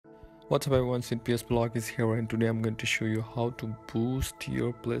What's up everyone, PS blog is here and today I'm going to show you how to boost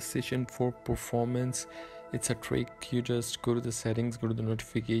your PlayStation 4 performance. It's a trick. You just go to the settings, go to the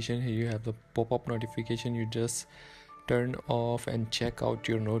notification. Here you have the pop-up notification. You just turn off and check out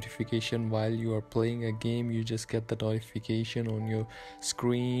your notification while you are playing a game. You just get the notification on your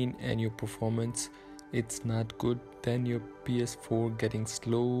screen and your performance it's not good, then your PS4 getting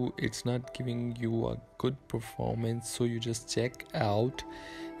slow, it's not giving you a good performance, so you just check out.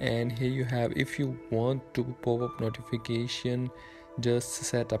 And here you have, if you want to pop-up notification, just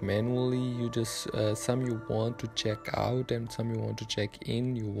set up manually. You just some you want to check out and some you want to check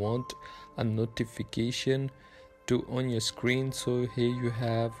in. You want a notification to on your screen, so here you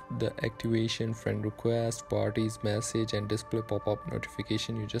have the activation, friend request, parties, message, and display pop-up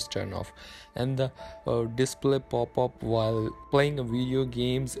notification. You just turn off, and the display pop-up while playing a video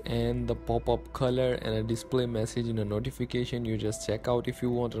games, and the pop-up color and a display message in a notification. You just check out. If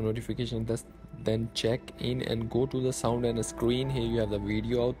you want a notification, then check in and go to the sound and the screen. Here you have the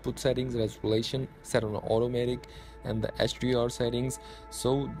video output settings, resolution set on automatic, and the HDR settings.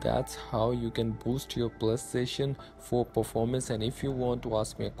 So that's how you can boost your PlayStation 4 performance. And if you want to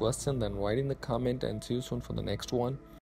ask me a question, then write in the comment, and see you soon for the next one.